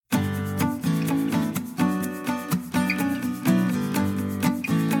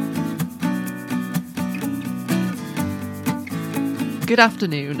Good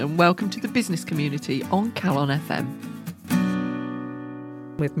afternoon and welcome to the business community on Calon FM.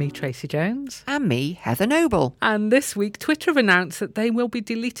 With me, Tracy Jones. And me, Heather Noble. And this week, Twitter have announced that they will be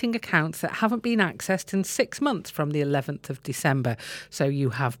deleting accounts that haven't been accessed in 6 months from the 11th of December. So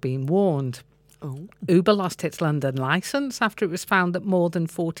you have been warned. Oh. Uber lost its London licence after it was found that more than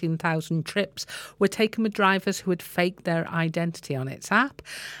 14,000 trips were taken with drivers who had faked their identity on its app.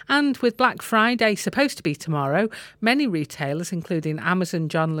 And with Black Friday supposed to be tomorrow, many retailers, including Amazon,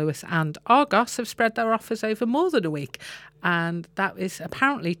 John Lewis and Argos, have spread their offers over more than a week. And that is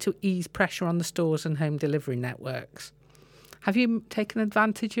apparently to ease pressure on the stores and home delivery networks. Have you taken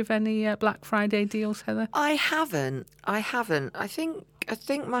advantage of any Black Friday deals, Heather? I haven't. I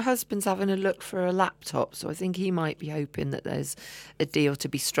think my husband's having a look for a laptop, so I think he might be hoping that there's a deal to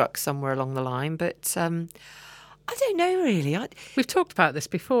be struck somewhere along the line. But I don't know, really. We've talked about this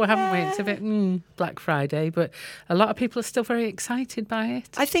before, haven't we? It's a bit Black Friday, but a lot of people are still very excited by it.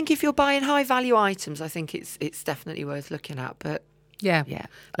 I think if you're buying high-value items, I think it's definitely worth looking at. But yeah.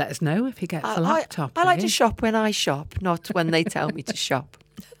 Let us know if he gets a laptop. I like to shop when I shop, not when they tell me to shop.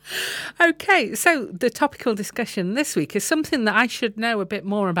 OK, so the topical discussion this week is something that I should know a bit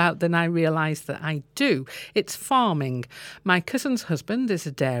more about than I realise that I do. It's farming. My cousin's husband is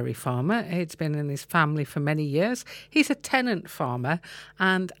a dairy farmer. It's been in his family for many years. He's a tenant farmer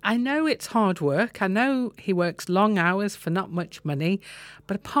and I know it's hard work. I know he works long hours for not much money.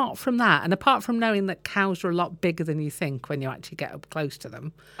 But apart from that, and apart from knowing that cows are a lot bigger than you think when you actually get up close to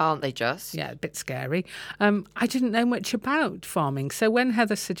them. Aren't they just? Yeah, a bit scary. I didn't know much about farming. So when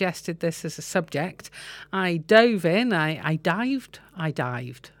Heather suggested this as a subject, I dove in, I dived.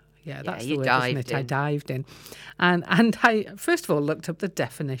 Yeah, that's the word, isn't it? I dived in. And I, first of all, looked up the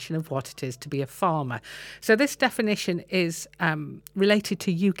definition of what it is to be a farmer. So this definition is related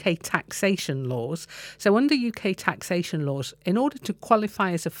to UK taxation laws. So under UK taxation laws, in order to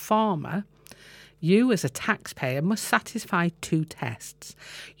qualify as a farmer, you as a taxpayer must satisfy two tests.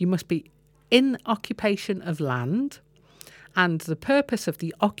 You must be in occupation of land, and the purpose of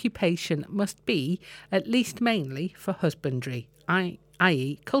the occupation must be at least mainly for husbandry,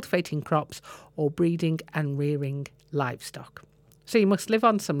 i.e. cultivating crops or breeding and rearing livestock. So you must live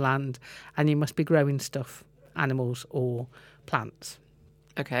on some land and you must be growing stuff, animals or plants.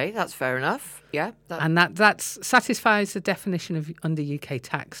 Okay, that's fair enough. Yeah. And that satisfies the definition of under UK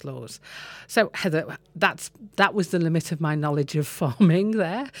tax laws. So, Heather, that was the limit of my knowledge of farming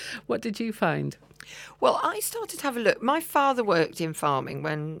there. What did you find? Well, I started to have a look. My father worked in farming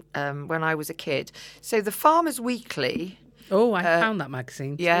when I was a kid. So the Farmers Weekly... Oh, I found that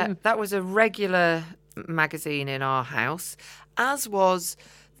magazine too. Yeah, that was a regular magazine in our house, as was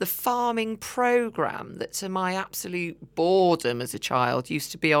the farming programme that, to my absolute boredom as a child,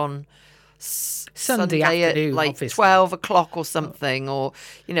 used to be on Sunday afternoon, at like obviously. 12 o'clock or something, or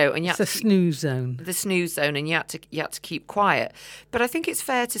and you it's a snooze zone. The snooze zone, and you had to keep quiet. But I think it's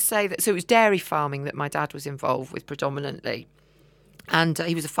fair to say that it was dairy farming that my dad was involved with predominantly. And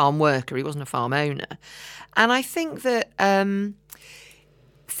he was a farm worker, he wasn't a farm owner. And I think that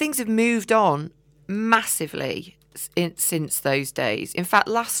things have moved on massively since those days. In fact,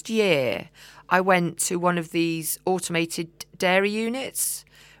 last year, I went to one of these automated dairy units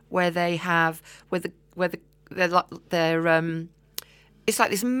where they have, it's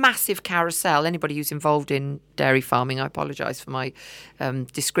like this massive carousel. Anybody who's involved in dairy farming, I apologise for my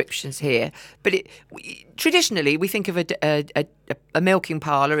descriptions here. But traditionally, we think of a milking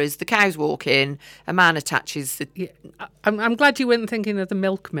parlour as the cows walk in, a man attaches the... Yeah, I'm glad you weren't thinking of the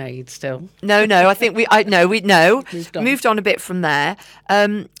milkmaid still. No, I think we moved on a bit from there.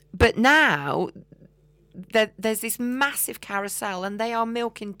 But now... There's this massive carousel and they are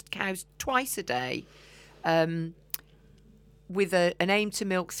milking cows twice a day with an aim to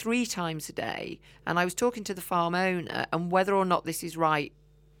milk 3 times a day. And I was talking to the farm owner, and whether or not this is right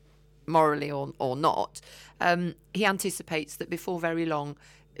morally or not, he anticipates that before very long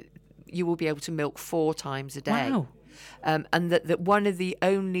you will be able to milk 4 times a day. Wow. And that one of the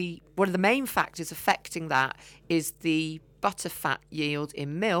main factors affecting that is the butterfat yield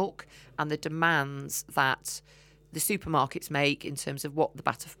in milk and the demands that the supermarkets make in terms of what the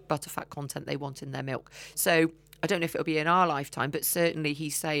butterfat content they want in their milk. So I don't know if it'll be in our lifetime, but certainly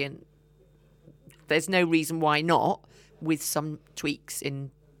he's saying there's no reason why not, with some tweaks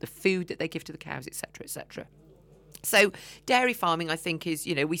in the food that they give to the cows, etc., etc. So dairy farming, I think, is,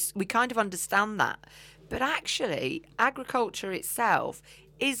 we kind of understand that. But actually, agriculture itself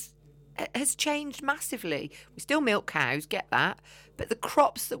has changed massively. We still milk cows, get that, but the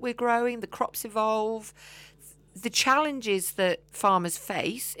crops that we're growing, the crops evolve. The challenges that farmers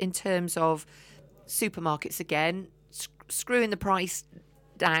face in terms of supermarkets, again, screwing the price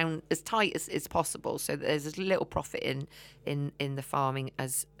down as tight as possible, so that there's as little profit in the farming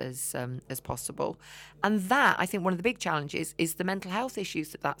as possible. And that, I think, one of the big challenges is the mental health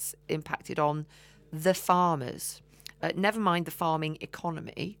issues that's impacted on the farmers. Never mind the farming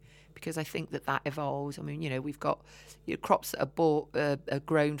economy, because I think that evolves. I mean, we've got crops that are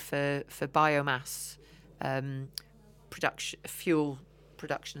grown for biomass production, fuel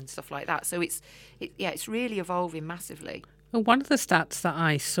production, and stuff like that. So it's really evolving massively. Well, one of the stats that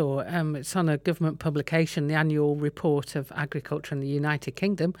I saw, it's on a government publication, the annual report of agriculture in the United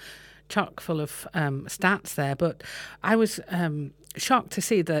Kingdom, chock full of stats there. But I was shocked to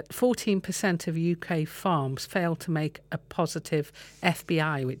see that 14% of UK farms fail to make a positive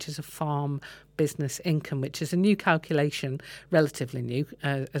FBI, which is a farm business income, which is a new calculation, relatively new,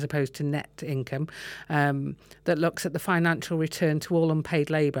 as opposed to net income, that looks at the financial return to all unpaid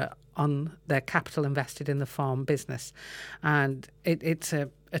labour on their capital invested in the farm business. And it's a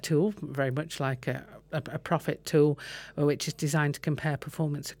tool, very much like a profit tool, which is designed to compare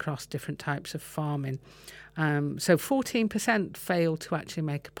performance across different types of farming. So 14% fail to actually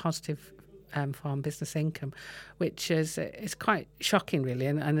make a positive farm business income, which is quite shocking, really,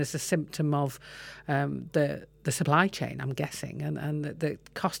 and is a symptom of the supply chain, I'm guessing, and the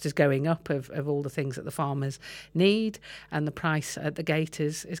cost is going up of all the things that the farmers need, and the price at the gate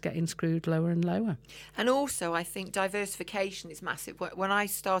is getting screwed lower and lower. And also, I think diversification is massive. When I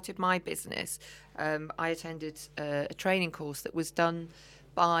started my business, I attended a training course that was done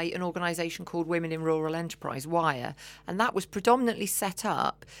by an organisation called Women in Rural Enterprise, WIRE, and that was predominantly set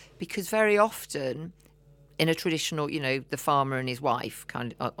up because very often in a traditional, the farmer and his wife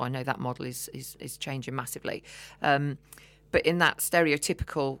kind of, I know that model is changing massively, but in that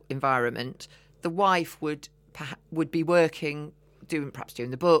stereotypical environment, the wife would be working, perhaps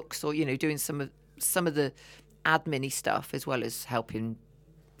doing the books, or doing some of the admin-y stuff, as well as helping,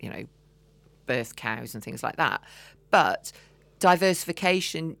 birth cows and things like that. But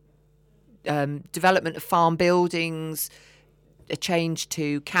diversification, development of farm buildings, a change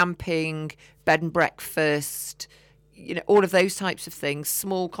to camping, bed and breakfast, all of those types of things,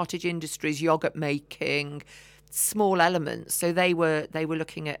 small cottage industries, yogurt making, small elements. So they were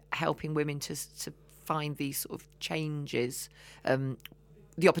looking at helping women to find these sort of changes,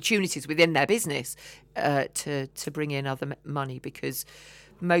 the opportunities within their business to bring in other money, because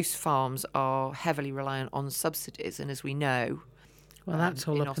most farms are heavily reliant on subsidies, and as we know, well, that's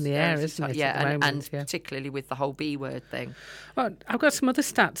all up in the air, isn't it? Yeah, at the moment, and particularly with the whole B word thing. Well, I've got some other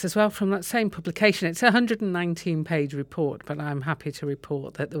stats as well from that same publication. It's a 119-page report, but I'm happy to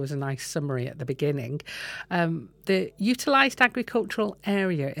report that there was a nice summary at the beginning. The utilised agricultural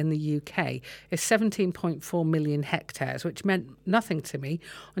area in the UK is 17.4 million hectares, which meant nothing to me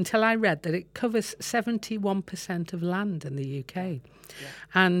until I read that it covers 71% of land in the UK. Yeah.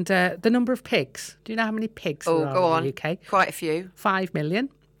 And the number of pigs. Do you know how many pigs there are in the UK? Quite a few. 5 million.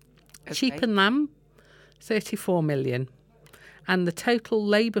 Okay. Sheep and lamb, 34 million. And the total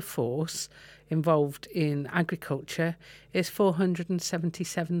labour force involved in agriculture is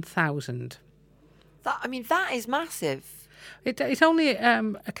 477,000. That is massive. It only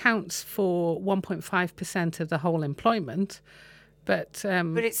accounts for 1.5% of the whole employment. But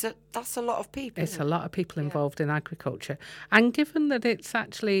that's a lot of people. It's a lot of people involved in agriculture. And given that it's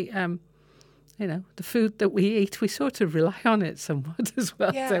actually, the food that we eat, we sort of rely on it somewhat as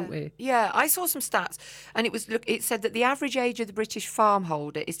well, don't we? Yeah, I saw some stats, and it said that the average age of the British farm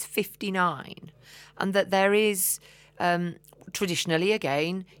holder is 59, and that there is, traditionally,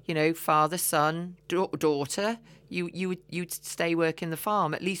 again, father, son, daughter, you'd stay working the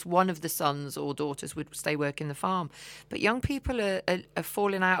farm. At least one of the sons or daughters would stay working the farm. But young people are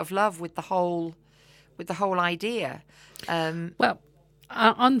falling out of love with the whole idea.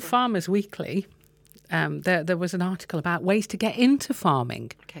 On Farmers Weekly, there was an article about ways to get into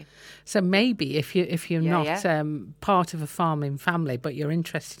farming. Okay. So maybe if you're not part of a farming family, but you're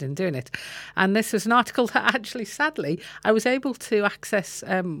interested in doing it. And this was an article that actually, sadly, I was able to access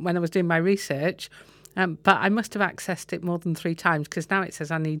when I was doing my research. But I must have accessed it more than 3 times, because now it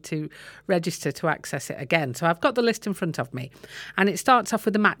says I need to register to access it again. So I've got the list in front of me, and it starts off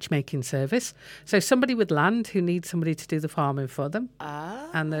with a matchmaking service. So somebody with land who needs somebody to do the farming for them.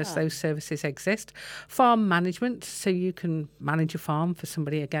 And those services exist. Farm management, so you can manage a farm for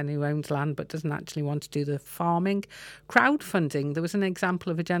somebody, again, who owns land but doesn't actually want to do the farming. Crowdfunding. There was an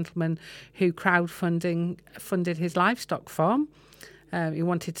example of a gentleman who funded his livestock farm. He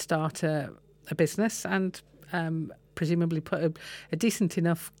wanted to start a business and presumably put a decent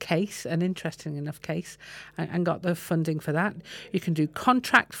enough case, an interesting enough case, and got the funding for that. You can do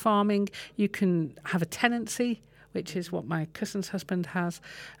contract farming. You can have a tenancy which is what my cousin's husband has,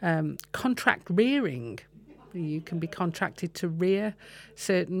 contract rearing. You can be contracted to rear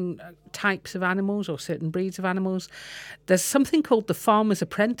certain types of animals or certain breeds of animals. There's something called the Farmer's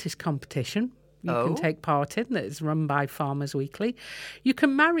Apprentice competition you can take part in that is run by Farmers Weekly. You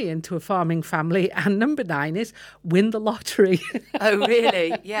can marry into a farming family, and number 9 is win the lottery. Oh,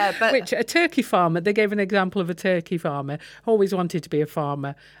 really? Yeah. But Which a turkey farmer, they gave an example of a turkey farmer, always wanted to be a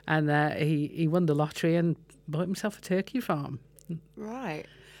farmer, and he won the lottery and bought himself a turkey farm. Right.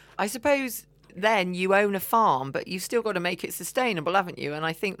 I suppose then you own a farm, but you've still got to make it sustainable, haven't you? And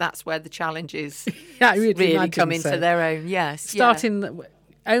I think that's where the challenges really come into their own. Yes. Starting...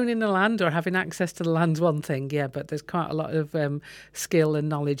 Owning the land or having access to the land's one thing, but there's quite a lot of skill and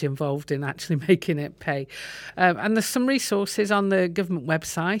knowledge involved in actually making it pay. And there's some resources on the government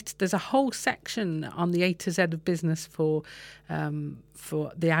website. There's a whole section on the A to Z of business for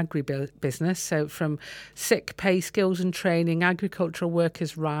the agri-business. So from sick pay, skills and training, agricultural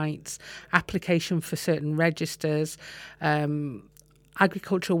workers' rights, application for certain registers,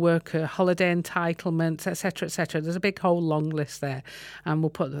 agricultural worker, holiday entitlements, etc., etc. There's a big whole long list there, and we'll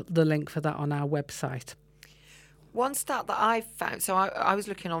put the link for that on our website. One stat that I found, so I was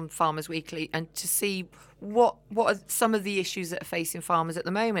looking on Farmers Weekly and to see what are some of the issues that are facing farmers at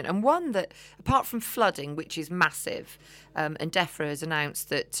the moment. And one that, apart from flooding, which is massive, and DEFRA has announced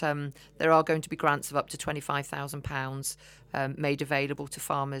that there are going to be grants of up to £25,000 made available to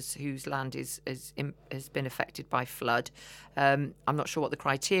farmers whose land has been affected by flood. I'm not sure what the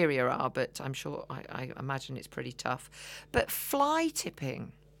criteria are, but I'm sure, I imagine it's pretty tough. But fly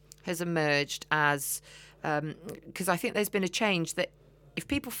tipping has emerged as... because I think there's been a change that if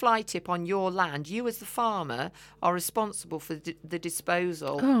people fly tip on your land, you as the farmer are responsible for the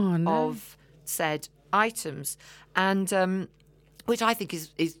disposal of said items, and which I think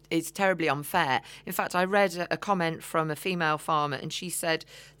is terribly unfair. In fact, I read a comment from a female farmer, and she said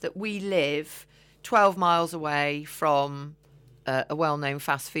that we live 12 miles away from a well-known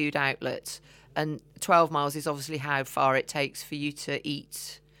fast food outlet, and 12 miles is obviously how far it takes for you to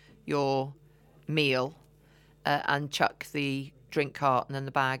eat your meal. And chuck the drink carton and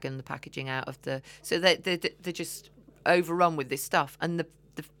the bag and the packaging out of the... So they're just overrun with this stuff, and the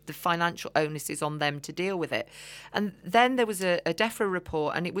financial onus is on them to deal with it. And then there was a DEFRA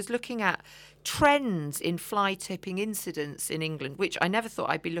report, and it was looking at trends in fly tipping incidents in England, which I never thought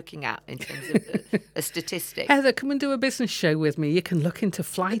I'd be looking at in terms of a statistic. Heather, come and do a business show with me. You can look into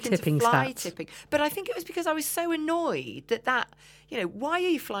fly tipping stats. But I think it was because I was so annoyed that why are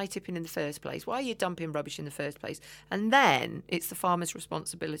you fly tipping in the first place? Why are you dumping rubbish in the first place? And then it's the farmer's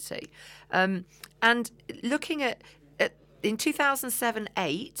responsibility. And looking at in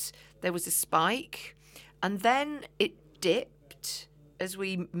 2007-8, there was a spike, and then it dipped as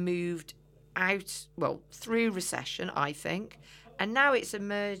we moved out, through recession, I think, and now it's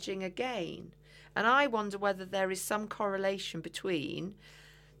emerging again. And I wonder whether there is some correlation between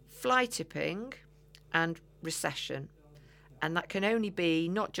fly tipping and recession. And that can only be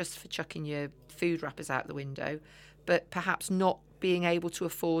not just for chucking your food wrappers out the window, but perhaps not being able to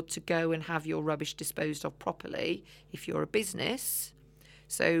afford to go and have your rubbish disposed of properly if you're a business.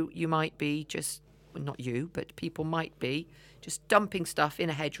 So you might be not you, but people might be just dumping stuff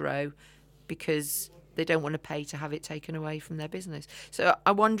in a hedgerow because they don't want to pay to have it taken away from their business. So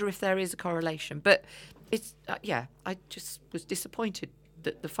I wonder if there is a correlation. But it's, I just was disappointed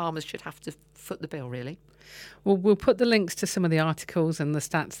that the farmers should have to foot the bill, really. Well, we'll put the links to some of the articles and the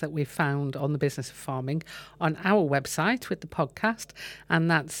stats that we've found on the business of farming on our website with the podcast, and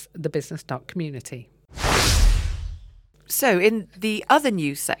that's thebusiness.community. So in the other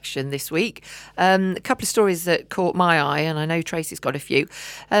news section this week, a couple of stories that caught my eye, and I know Tracy's got a few.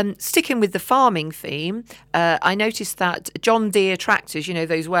 Sticking with the farming theme, I noticed that John Deere tractors,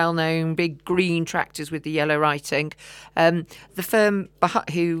 those well-known big green tractors with the yellow writing, the firm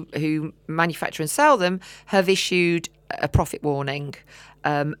who manufacture and sell them have issued a profit warning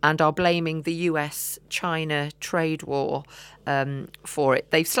and are blaming the US-China trade war for it.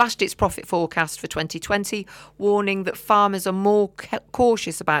 They've slashed its profit forecast for 2020, warning that farmers are more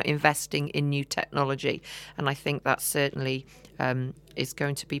cautious about investing in new technology. And I think that certainly is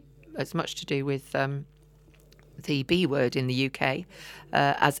going to be as much to do with the B word in the UK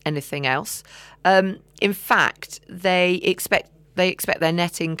as anything else. In fact, they expect their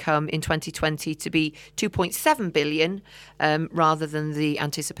net income in 2020 to be 2.7 billion rather than the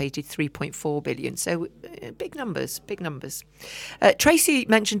anticipated 3.4 billion. So big numbers. Tracy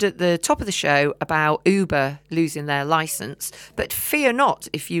mentioned at the top of the show about Uber losing their licence, but fear not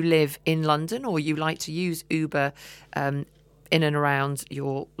if you live in London or you like to use Uber in and around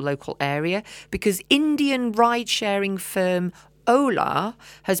your local area, because Indian ride-sharing firm Ola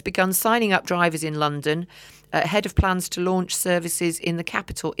has begun signing up drivers in London ahead of plans to launch services in the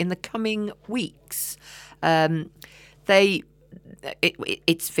capital in the coming weeks.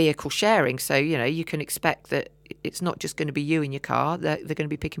 It's vehicle sharing, so you can expect that it's not just going to be you in your car. They're going to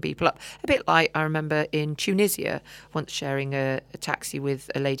be picking people up. A bit like I remember in Tunisia once sharing a taxi with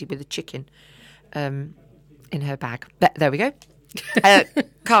a lady with a chicken in her bag. There we go.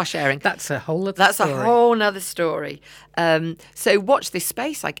 Car sharing. That's a whole other story. That's a whole other story. So watch this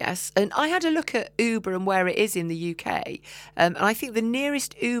space, I guess. And I had a look at Uber and where it is in the UK. And I think the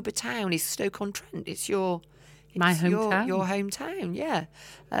nearest Uber town is Stoke-on-Trent. It's my hometown. Your hometown, yeah.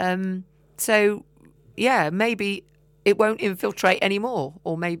 So, yeah, maybe it won't infiltrate anymore.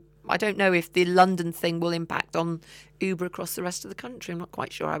 Or maybe, I don't know if the London thing will impact on Uber across the rest of the country. I'm not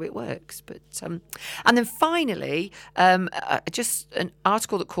quite sure how it works. But and then finally, just an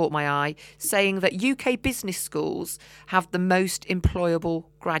article that caught my eye saying that UK business schools have the most employable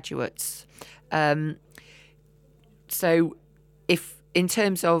graduates. So if in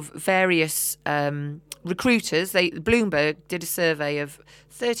terms of various recruiters, Bloomberg did a survey of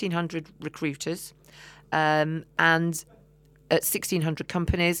 1,300 recruiters and at 1,600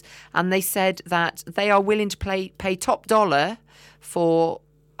 companies, and they said that they are willing to pay top dollar for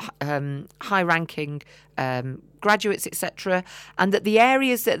high-ranking graduates, etc., and that the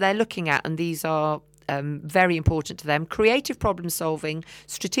areas that they're looking at, and these are very important to them: creative problem solving,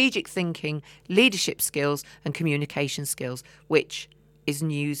 strategic thinking, leadership skills, and communication skills, which is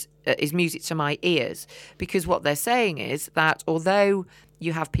music to my ears, because what they're saying is that although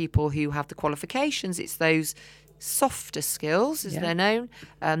you have people who have the qualifications, it's those softer skills, as they're known,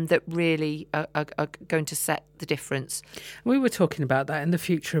 that really are going to set the difference. We were talking about that in the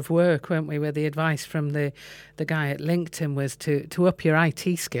future of work, weren't we, where the advice from the guy at LinkedIn was to up your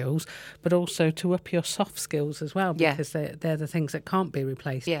IT skills, but also to up your soft skills as well, because they're the things that can't be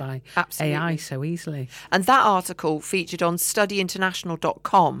replaced by AI so easily. And that article featured on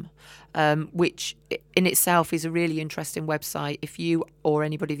studyinternational.com, which in itself is a really interesting website if you or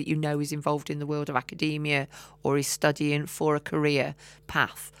anybody that you know is involved in the world of academia or is studying for a career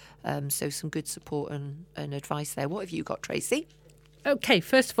path. So some good support and advice there. What have you got, Tracy? Okay,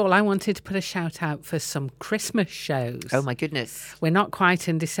 first of all, I wanted to put a shout out for some Christmas shows. Oh, my goodness. We're not quite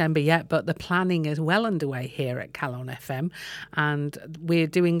in December yet, but the planning is well underway here at Calon FM. And we're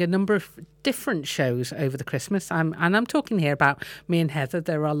doing a number of different shows over the Christmas. I'm talking here about me and Heather.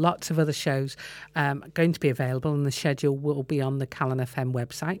 There are lots of other shows going to be available, and the schedule will be on the Calon FM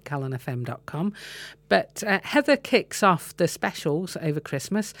website, calonfm.com. But Heather kicks off the specials over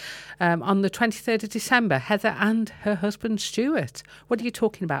Christmas on the 23rd of December. Heather and her husband, Stuart. What are you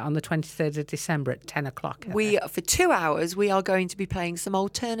talking about on the 23rd of December at 10 o'clock? Heather? For 2 hours, we are going to be playing some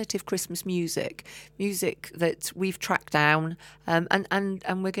alternative Christmas music that we've tracked down,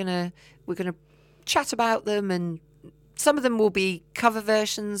 and we're gonna chat about them, and some of them will be cover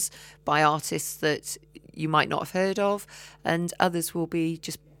versions by artists that you might not have heard of, and others will be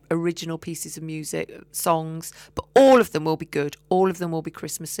just original pieces of music, songs, but all of them will be good. All of them will be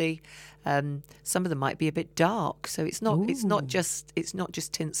Christmassy. Some of them might be a bit dark, so it's not just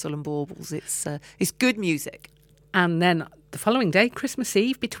tinsel and baubles. It's good music. And then the following day, Christmas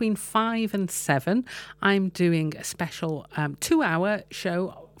Eve, between 5 and 7, I'm doing a special 2-hour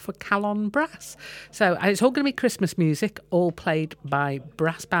show for Calon Brass. So it's all going to be Christmas music, all played by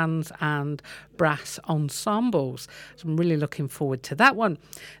brass bands and brass ensembles. So I'm really looking forward to that one.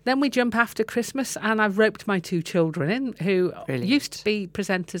 Then we jump after Christmas, and I've roped my 2 children in, who used to be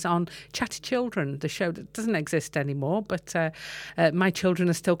presenters on Chatty Children, the show that doesn't exist anymore, but my children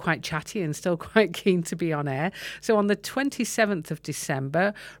are still quite chatty and still quite keen to be on air. So on the 27th of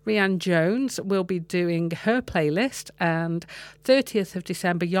December, Rhiannon Jones will be doing her playlist, and 30th of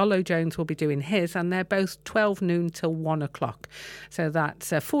December, Yolo Jones will be doing his, and they're both 12 noon till 1 o'clock. So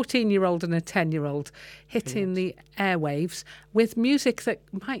that's a 14-year-old and a 10-year-old hitting the airwaves with music that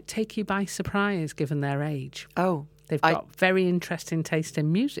might take you by surprise given their age. Oh, they've got very interesting taste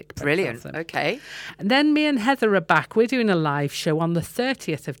in music. Brilliant. Okay. And then me and Heather are back. We're doing a live show on the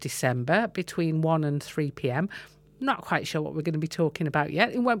 30th of December between 1 and 3 p.m. Not quite sure what we're going to be talking about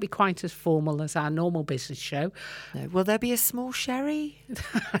yet. It won't be quite as formal as our normal business show. No. Will there be a small sherry?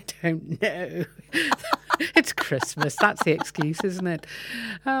 I don't know. It's Christmas. That's the excuse, isn't it?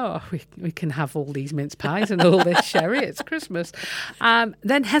 Oh, we can have all these mince pies and all this sherry. It's Christmas.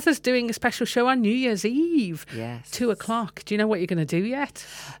 Then Heather's doing a special show on New Year's Eve. Yes. 2:00. Do you know what you're going to do yet?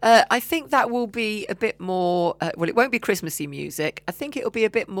 I think that will be a bit more, well, it won't be Christmassy music. I think it'll be a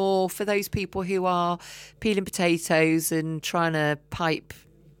bit more for those people who are peeling potatoes and trying to pipe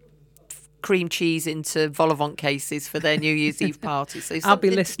cream cheese into vol au vent cases for their New Year's Eve party. So I'll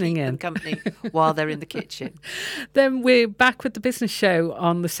be listening in. Company while they're in the kitchen. Then we're back with the business show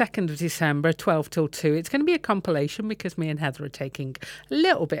on the 2nd of December, 12 till 2. It's going to be a compilation because me and Heather are taking a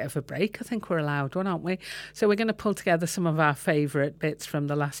little bit of a break. I think we're allowed one, aren't we? So we're going to pull together some of our favourite bits from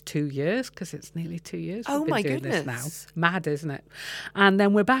the last 2 years, because it's nearly 2 years we've been doing this now. Mad, isn't it? And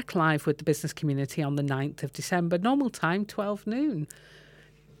then we're back live with the business community on the 9th of December, normal time, 12 noon.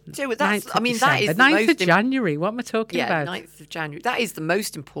 So that's, I mean, December. that is the 9th most of January. What am I talking about? 9th of January. That is the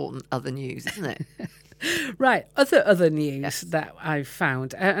most important other news, isn't it? Right. Other news that I've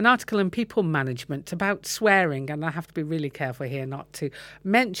found. An article in People Management about swearing, and I have to be really careful here not to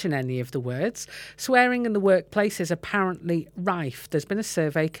mention any of the words. Swearing in the workplace is apparently rife. There's been a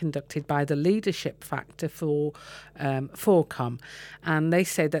survey conducted by the Leadership Factor for Forcom, and they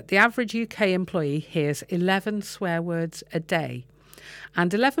say that the average UK employee hears 11 swear words a day.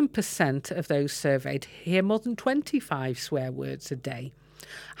 And 11% of those surveyed hear more than 25 swear words a day.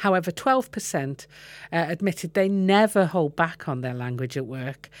 However, 12% admitted they never hold back on their language at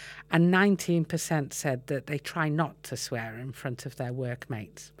work, and 19% said that they try not to swear in front of their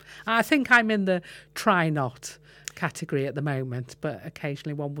workmates. I think I'm in the try not category at the moment, but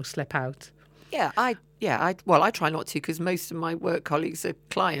occasionally one will slip out. I try not to because most of my work colleagues are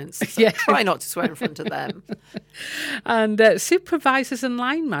clients. So I try not to swear in front of them. And supervisors and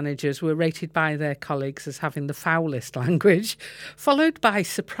line managers were rated by their colleagues as having the foulest language, followed by,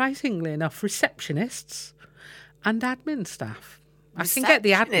 surprisingly enough, receptionists and admin staff. I can get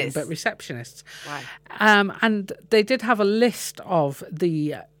the admin, but receptionists. Wow. And they did have a list of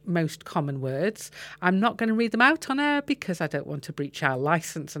the most common words. I'm not going to read them out on air because I don't want to breach our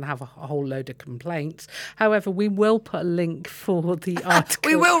licence and have a whole load of complaints. However, we will put a link for the article.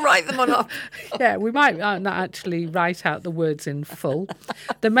 We will write them on up. Yeah, we might not actually write out the words in full.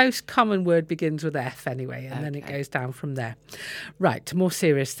 The most common word begins with F anyway, and then it goes down from there. Right, to more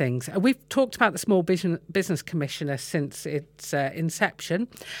serious things. We've talked about the Small Business Commissioner since its inception,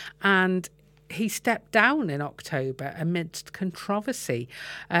 and he stepped down in October amidst controversy.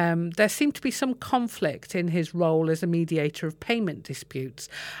 There seemed to be some conflict in his role as a mediator of payment disputes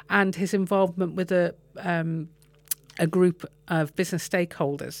and his involvement with a group of business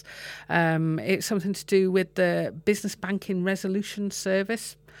stakeholders. It's something to do with the Business Banking Resolution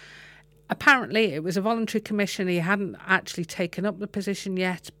Service. Apparently, it was a voluntary commission. He hadn't actually taken up the position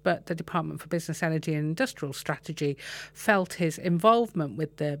yet, but the Department for Business, Energy and Industrial Strategy felt his involvement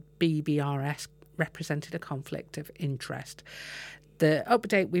with the BBRS represented a conflict of interest. The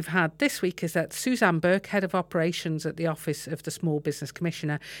update we've had this week is that Suzanne Burke, Head of Operations at the Office of the Small Business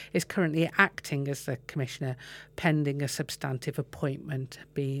Commissioner, is currently acting as the Commissioner, pending a substantive appointment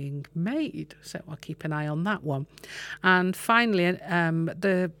being made. So I'll keep an eye on that one. And finally,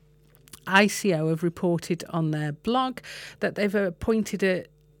 the ICO have reported on their blog that they've appointed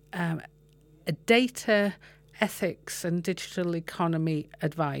a data ethics and digital economy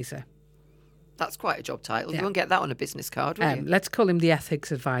advisor. That's quite a job title. You won't get that on a business card, will you? Let's call him the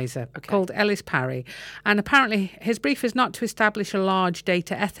ethics advisor, called Ellis Parry. And apparently his brief is not to establish a large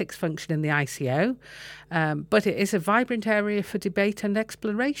data ethics function in the ICO, but it is a vibrant area for debate and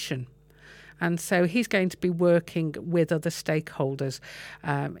exploration. And so he's going to be working with other stakeholders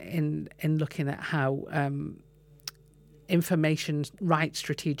in looking at how information rights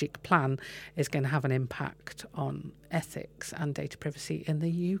strategic plan is going to have an impact on ethics and data privacy in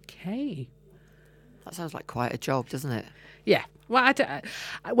the UK. That sounds like quite a job, doesn't it? Yeah. Well,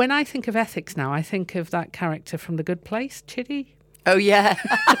 when I think of ethics now, I think of that character from The Good Place, Chidi. Oh, yeah.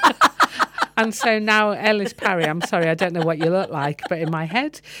 And so now Ellis Parry, I'm sorry, I don't know what you look like, but in my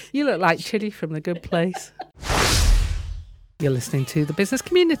head, you look like Chidi from The Good Place. You're listening to The Business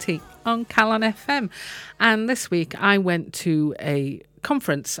Community on Calon FM. And this week I went to a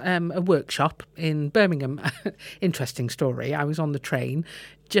conference, a workshop in Birmingham. Interesting story. I was on the train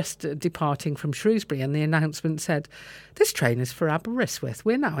just departing from Shrewsbury, and the announcement said, "This train is for Aberystwyth.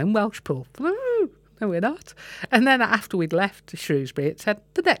 We're now in Welshpool." No, we're not. And then after we'd left Shrewsbury, it said,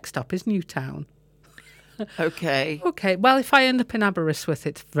 "The next stop is Newtown." Okay. Okay, well, if I end up in Aberystwyth,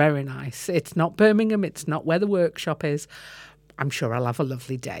 it's very nice. It's not Birmingham. It's not where the workshop is. I'm sure I'll have a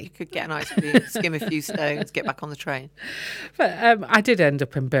lovely day. You could get an ice cream, skim a few stones, get back on the train. But I did end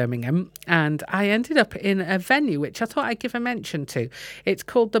up in Birmingham, and I ended up in a venue which I thought I'd give a mention to. It's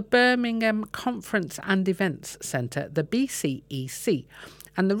called the Birmingham Conference and Events Centre, the BCEC.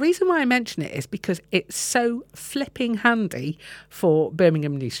 And the reason why I mention it is because it's so flipping handy for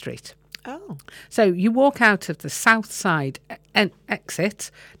Birmingham New Street. Oh. So you walk out of the south side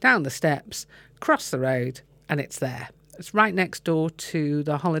exit, down the steps, cross the road, and it's there. It's right next door to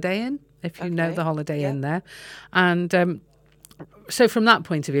the Holiday Inn, if you know the Holiday Inn there. And so from that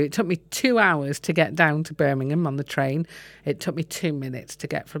point of view, it took me 2 hours to get down to Birmingham on the train. It took me 2 minutes to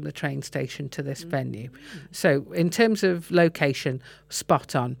get from the train station to this venue. So in terms of location,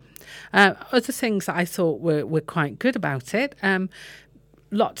 spot on. Other things that I thought were quite good about it,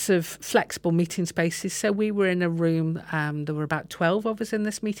 lots of flexible meeting spaces. So we were in a room, there were about 12 of us in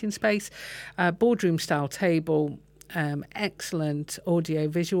this meeting space, boardroom style table, excellent audio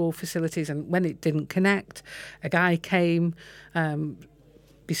visual facilities. And when it didn't connect, a guy came,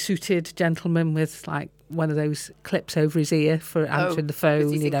 besuited gentleman with like one of those clips over his ear for answering the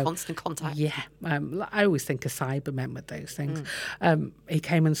phone. He's in constant contact. Yeah, I always think of Cybermen with those things. He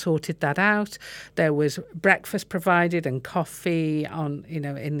came and sorted that out. There was breakfast provided and coffee on,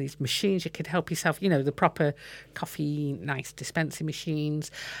 in these machines. You could help yourself, the proper coffee, nice dispensing machines.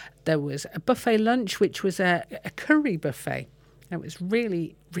 There was a buffet lunch, which was a curry buffet. It was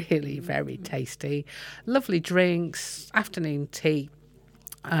really, really very tasty. Lovely drinks, afternoon tea.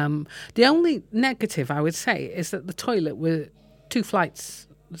 The only negative I would say is that the toilet were 2 flights.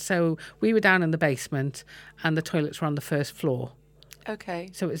 So we were down in the basement and the toilets were on the first floor.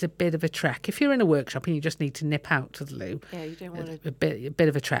 Okay. So it was a bit of a trek. If you're in a workshop and you just need to nip out to the loo, yeah, you don't want to. A bit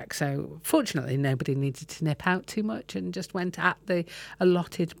of a trek. So fortunately, nobody needed to nip out too much and just went at the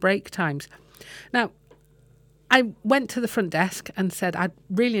allotted break times. Now, I went to the front desk and said, I'm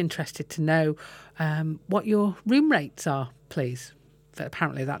really interested to know what your room rates are, please. But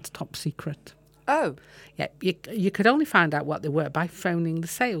apparently that's top secret. Oh. Yeah, you could only find out what they were by phoning the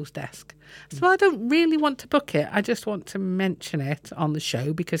sales desk. So I don't really want to book it. I just want to mention it on the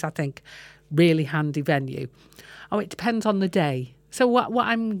show because I think really handy venue. Oh, it depends on the day. So what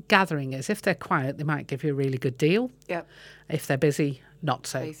I'm gathering is if they're quiet, they might give you a really good deal. Yep. If they're busy, not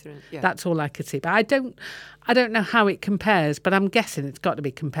so. Yeah. That's all I could see. But I don't know how it compares, but I'm guessing it's got to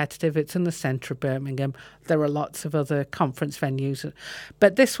be competitive. It's in the centre of Birmingham. There are lots of other conference venues.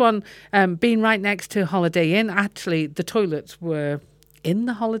 But this one, being right next to Holiday Inn, actually the toilets were in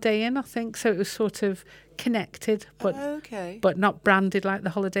the Holiday Inn, I think. So it was sort of connected, but not branded like the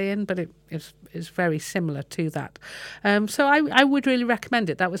Holiday Inn, but it is very similar to that. So I would really recommend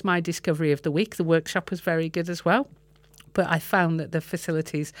it. That was my discovery of the week. The workshop was very good as well. But I found that the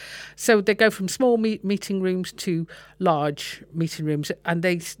facilities, so they go from small meeting rooms to large meeting rooms, and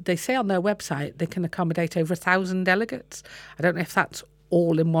they say on their website they can accommodate over 1,000 delegates. I don't know if that's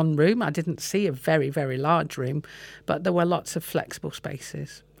all in one room. I didn't see a very, very large room, but there were lots of flexible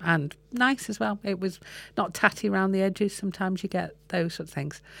spaces and nice as well. It was not tatty around the edges. Sometimes you get those sort of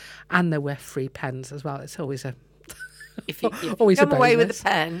things. And there were free pens as well. It's always a... If you always come a away with a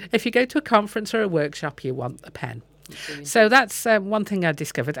pen. If you go to a conference or a workshop, you want a pen. So that's one thing I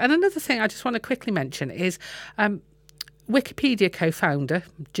discovered. And another thing I just want to quickly mention is Wikipedia co-founder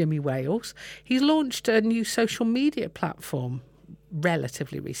Jimmy Wales. He's launched a new social media platform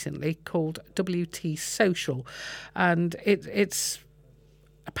relatively recently called WT Social. And it's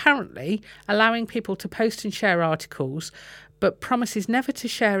apparently allowing people to post and share articles, but promises never to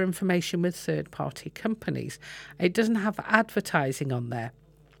share information with third-party companies. It doesn't have advertising on there.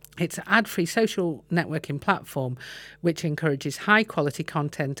 It's an ad-free social networking platform which encourages high-quality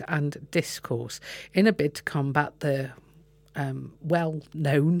content and discourse in a bid to combat the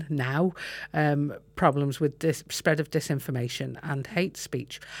well-known now problems with spread of disinformation and hate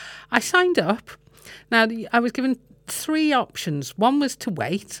speech. I signed up. Now, I was given 3 options. One was to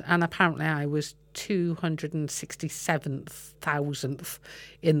wait, and apparently I was 267,000th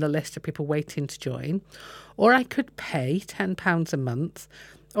in the list of people waiting to join. Or I could pay £10 a month,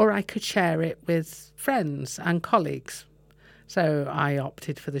 or I could share it with friends and colleagues. So I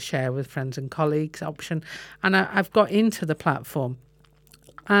opted for the share with friends and colleagues option, and I've got into the platform,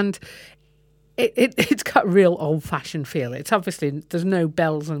 and it's got a real old-fashioned feel. It's obviously, there's no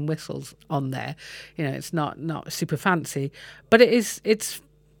bells and whistles on there. It's not super fancy, but it's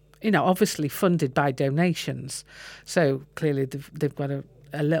obviously funded by donations. So clearly they've got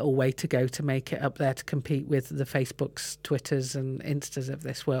a little way to go to make it up there to compete with the Facebooks, Twitters and Instas of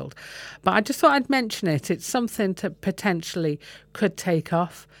this world. But I just thought I'd mention it. It's something that potentially could take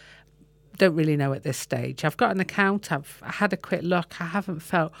off. don't really know at this stage. I've got an account. I've had a quick look. I haven't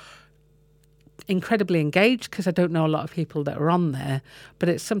felt incredibly engaged because I don't know a lot of people that are on there, but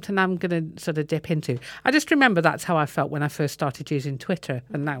it's something I'm going to sort of dip into. I just remember that's how I felt when I first started using Twitter,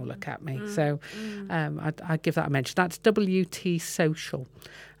 and now look at me. So I give that a mention. That's WT Social.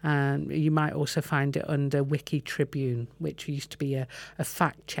 And you might also find it under Wiki Tribune, which used to be a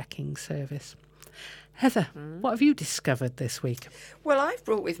fact-checking service. Heather, what have you discovered this week? Well, I've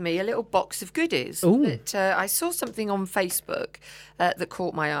brought with me a little box of goodies. That, I saw something on Facebook that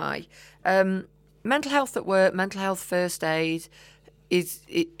caught my eye. Mental health at work, mental health first aid is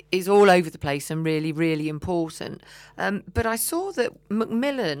all over the place and really, really important. But I saw that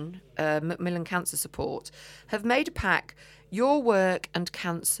Macmillan Cancer Support have made a pack, Your Work and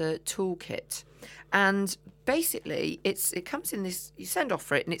Cancer Toolkit. And basically, it comes in this, you send off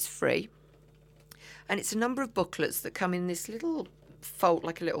for it and it's free. And it's a number of booklets that come in this little fold,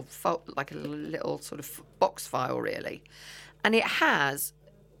 like a little sort of box file, really. And it has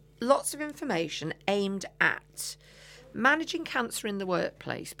lots of information aimed at managing cancer in the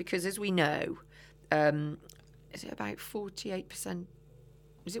workplace, because as we know, is it about 48%?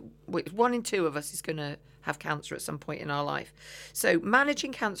 One in two of us is going to have cancer at some point in our life. So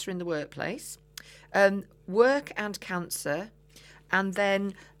managing cancer in the workplace, work and cancer, and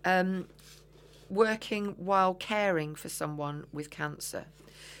then working while caring for someone with cancer.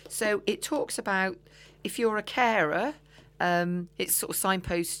 So it talks about if you're a carer, it sort of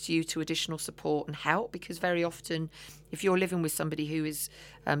signposts you to additional support and help, because very often if you're living with somebody who is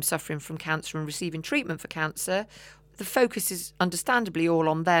suffering from cancer and receiving treatment for cancer, the focus is understandably all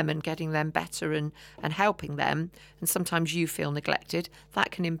on them and getting them better and helping them. And sometimes you feel neglected.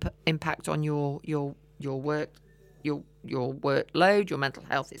 That can impact on your work, your workload, your mental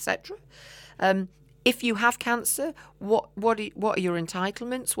health, etc. If you have cancer, what are your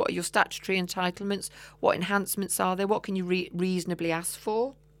entitlements? What are your statutory entitlements? What enhancements are there? What can you reasonably ask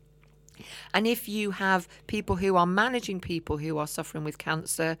for? And if you have people who are managing people who are suffering with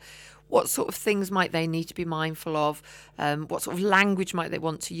cancer, what sort of things might they need to be mindful of? What sort of language might they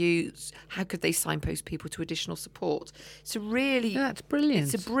want to use? How could they signpost people to additional support? It's that's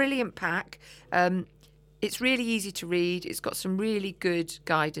brilliant. It's a brilliant pack. It's really easy to read. It's got some really good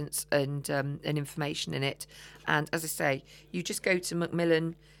guidance and information in it. And as I say, you just go to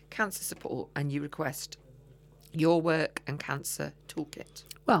Macmillan Cancer Support and you request Your Work and Cancer Toolkit.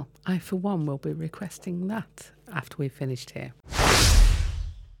 Well, I, for one, will be requesting that after we've finished here.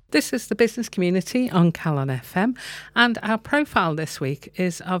 This is the Business Community on Calon FM, and our profile this week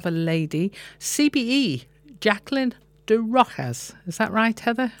is of a lady, CBE, Jacqueline de Rojas. Is that right,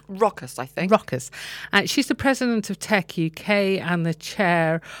 Heather? Rojas, I think. Rojas. She's the president of Tech UK and the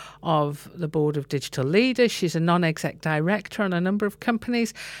chair of the board of digital leaders. She's a non-exec director on a number of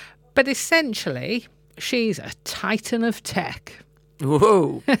companies, but essentially she's a titan of tech.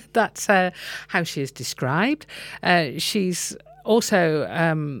 Whoa. That's how she is described. She's also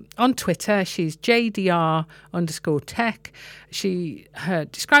on Twitter, she's JDR_tech. She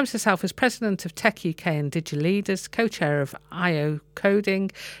describes herself as president of Tech UK and Digital Leaders, co-chair of IO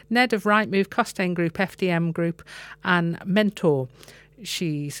Coding, NED of Rightmove, Costain Group, FDM Group, and mentor.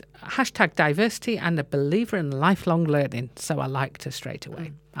 She's #diversity and a believer in lifelong learning. So I liked her straight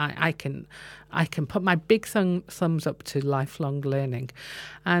away. I can put my big thumbs up to lifelong learning.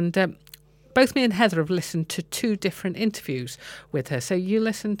 And both me and Heather have listened to 2 different interviews with her. So you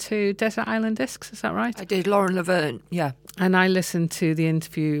listened to Desert Island Discs, is that right? I did, Lauren Laverne, yeah. And I listened to the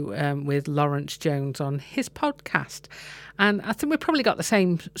interview with Lawrence Jones on his podcast. And I think we've probably got the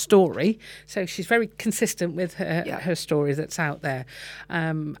same story. So she's very consistent with her story that's out there.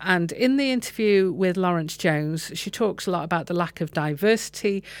 And in the interview with Lawrence Jones, she talks a lot about the lack of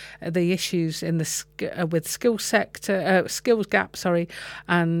diversity, the issues in the with skills gap,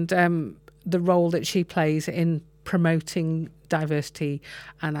 and the role that she plays in promoting diversity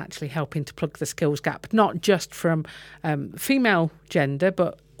and actually helping to plug the skills gap, not just from female gender,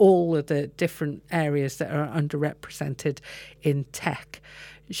 but all of the different areas that are underrepresented in tech.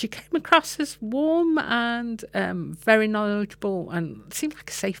 She came across as warm and very knowledgeable and seemed like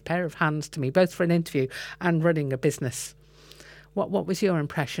a safe pair of hands to me, both for an interview and running a business. What was your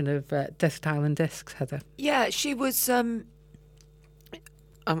impression of Desert Island Discs, Heather? Yeah, she was...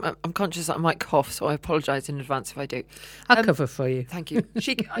 I'm conscious that I might cough, so I apologise in advance if I do. I'll cover for you. Thank you.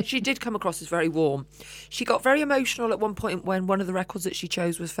 She did come across as very warm. She got very emotional at one point when one of the records that she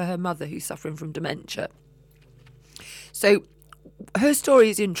chose was for her mother, who's suffering from dementia. So her story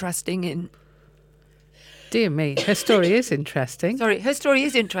is interesting Dear me, her story is interesting. Her story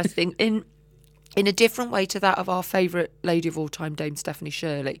is interesting in a different way to that of our favourite lady of all time, Dame Stephanie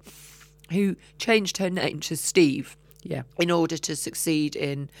Shirley. who changed her name to Steve in order to succeed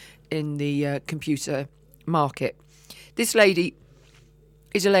in the computer market. This lady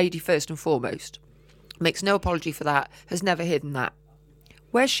is a lady first and foremost, makes no apology for that, has never hidden that.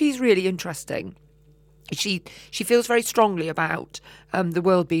 Where she's really interesting, she feels very strongly about the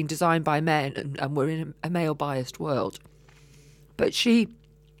world being designed by men, and we're in a male-biased world. But she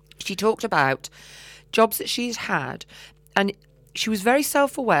talked about jobs that she's had, and she was very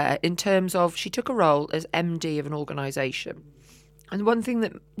self-aware in terms of she took a role as MD of an organisation. And one thing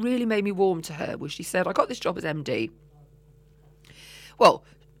that really made me warm to her was she said, I got this job as MD. Well,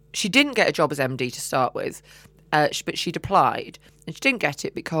 she didn't get a job as MD to start with, but she'd applied. And she didn't get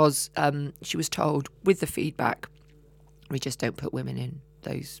it because she was told, with the feedback, we just don't put women in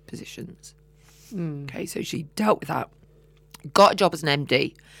those positions. Okay, so she dealt with that. Got a job as an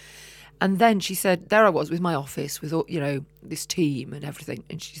MD. And then she said, there I was with my office, with all, this team and everything.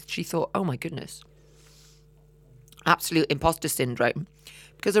 And she thought, oh my goodness, absolute imposter syndrome.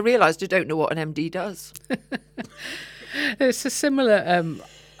 Because I realised I don't know what an MD does. It's a similar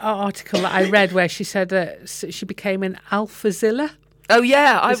article that I read where she said that she became an alphazilla. Oh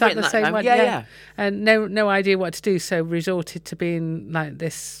yeah, I've written that the same down. one. Yeah. And no idea what to do, so resorted to being like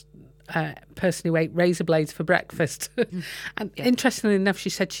this person who ate razor blades for breakfast. And interestingly enough, she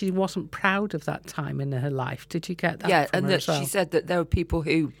said she wasn't proud of that time in her life. Did you get that? Yeah, from and her that as well? she said that there were people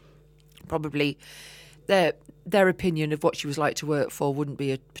who probably their opinion of what she was like to work for wouldn't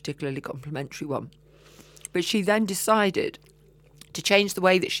be a particularly complimentary one. But she then decided to change the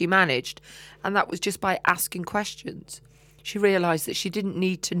way that she managed, and that was just by asking questions. She realised that she didn't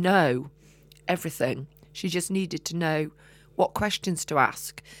need to know everything. She just needed to know what questions to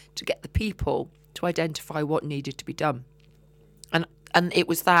ask to get the people to identify what needed to be done. And it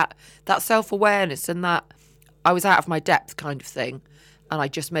was that self-awareness and that I was out of my depth kind of thing, and I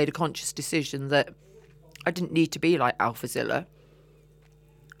just made a conscious decision that I didn't need to be like Alphazilla.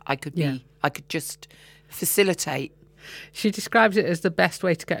 I could just facilitate. She describes it as the best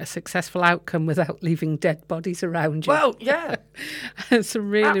way to get a successful outcome without leaving dead bodies around you. Well, yeah. It's a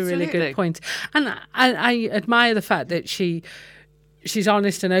really, really good point. And I admire the fact that she's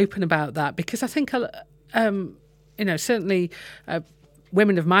honest and open about that, because I think, certainly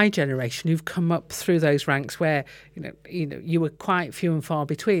women of my generation who've come up through those ranks where, you were quite few and far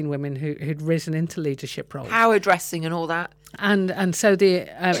between women who'd risen into leadership roles. Power dressing and all that. And so the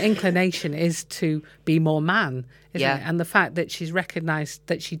inclination is to be more man, isn't it? And the fact that she's recognised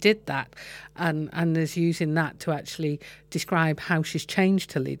that she did that and is using that to actually describe how she's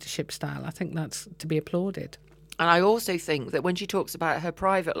changed her leadership style, I think that's to be applauded. And I also think that when she talks about her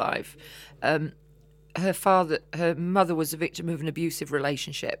private life, her mother was a victim of an abusive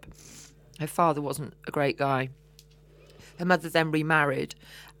relationship. Her father wasn't a great guy. Her mother then remarried,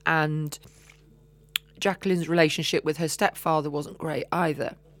 and Jacqueline's relationship with her stepfather wasn't great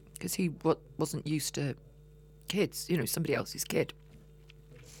either, because he wasn't used to kids, somebody else's kid.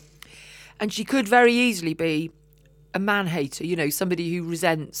 And she could very easily be a man-hater, somebody who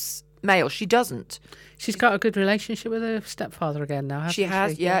resents male. She doesn't. She's got a good relationship with her stepfather again now, hasn't she? She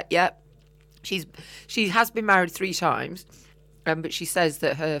has, yeah. She has been married 3 times, but she says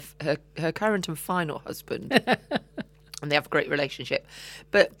that her current and final husband, and they have a great relationship,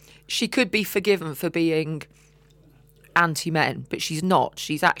 but she could be forgiven for being anti-men, but she's not.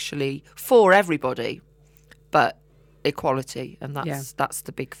 She's actually for everybody, but equality, and that's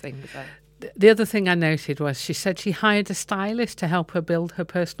the big thing with her. The other thing I noted was she said she hired a stylist to help her build her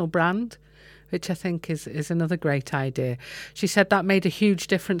personal brand, which I think is another great idea. She said that made a huge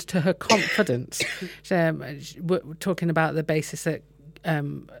difference to her confidence. We're talking about the basis that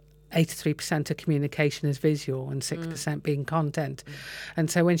 83% of communication is visual and 6% being content. And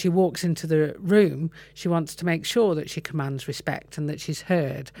so when she walks into the room, she wants to make sure that she commands respect and that she's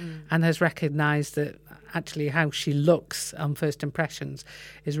heard and has recognised that actually how she looks on first impressions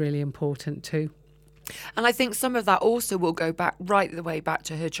is really important too. And I think some of that also will go back right the way back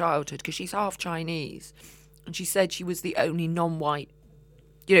to her childhood, because she's half Chinese. And she said she was the only non-white,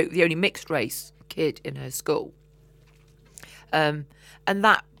 the only mixed race kid in her school. And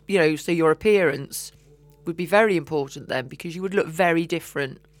that, so your appearance would be very important then, because you would look very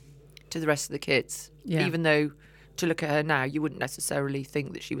different to the rest of the kids. Yeah. Even though, to look at her now, you wouldn't necessarily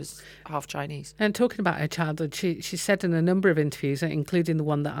think that she was half Chinese. And talking about her childhood, she said in a number of interviews, including the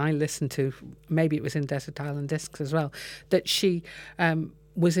one that I listened to, maybe it was in Desert Island Discs as well, that she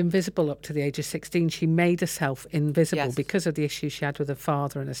was invisible up to the age of 16. She made herself invisible Yes. because of the issues she had with her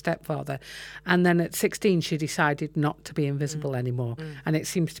father and her stepfather. And then at 16, she decided not to be invisible anymore. And it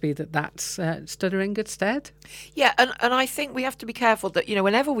seems to be that that's stood her in good stead. Yeah, and I think we have to be careful that,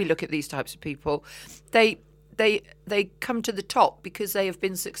 whenever we look at these types of people, they come to the top because they have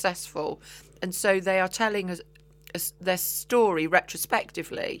been successful. And so they are telling us their story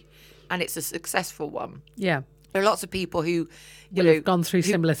retrospectively, and it's a successful one. Yeah. There are lots of people who have gone through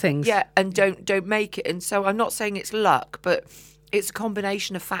similar things. Yeah, and don't make it. And so I'm not saying it's luck, but it's a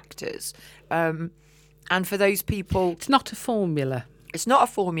combination of factors. And for those people, It's not a formula. it's not a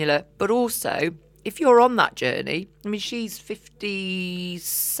formula, but also if you're on that journey, I mean, she's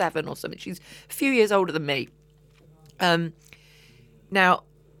 57 or something. She's a few years older than me. Now,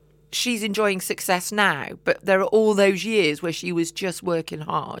 she's enjoying success now, but there are all those years where she was just working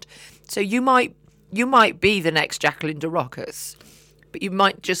hard. So you might be the next Jacqueline de Roccas, but you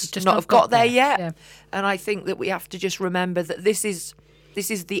might just not have got there yet. Yeah. And I think that we have to just remember that this is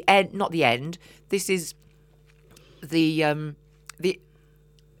the end, not the end. This is the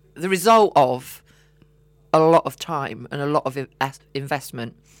result of a lot of time and a lot of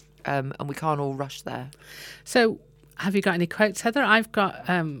investment, and we can't all rush there. So, have you got any quotes, Heather? I've got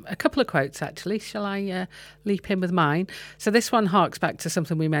a couple of quotes, actually. Shall I leap in with mine? So this one harks back to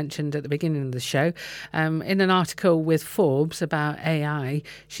something we mentioned at the beginning of the show. In an article with Forbes about AI,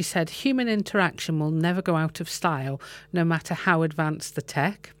 she said, human interaction will never go out of style, no matter how advanced the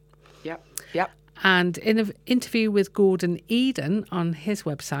tech. Yep. And in an interview with Gordon Eden on his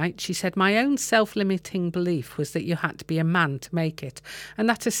website, she said, my own self-limiting belief was that you had to be a man to make it. And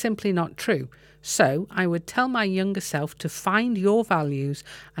that is simply not true. So I would tell my younger self to find your values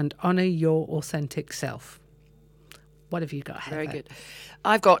and honour your authentic self. What have you got, Heather? Very good.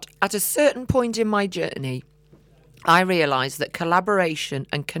 I've got, at a certain point in my journey, I realised that collaboration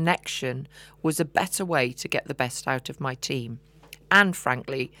and connection was a better way to get the best out of my team. And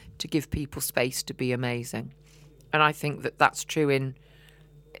frankly, to give people space to be amazing. And I think that that's true in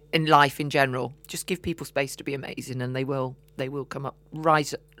life in general. Just give people space to be amazing, and they will come up,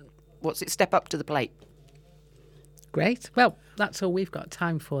 rise. Step up to the plate. Great. Well, that's all we've got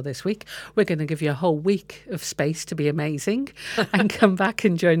time for this week. We're going to give you a whole week of space to be amazing, and come back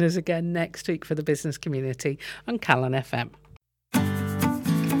and join us again next week for the business community on Calon FM.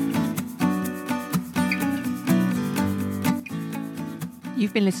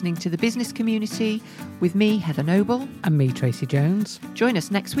 You've been listening to The Business Community with me, Heather Noble. And me, Tracy Jones. Join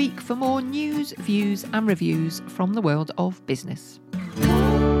us next week for more news, views and reviews from the world of business.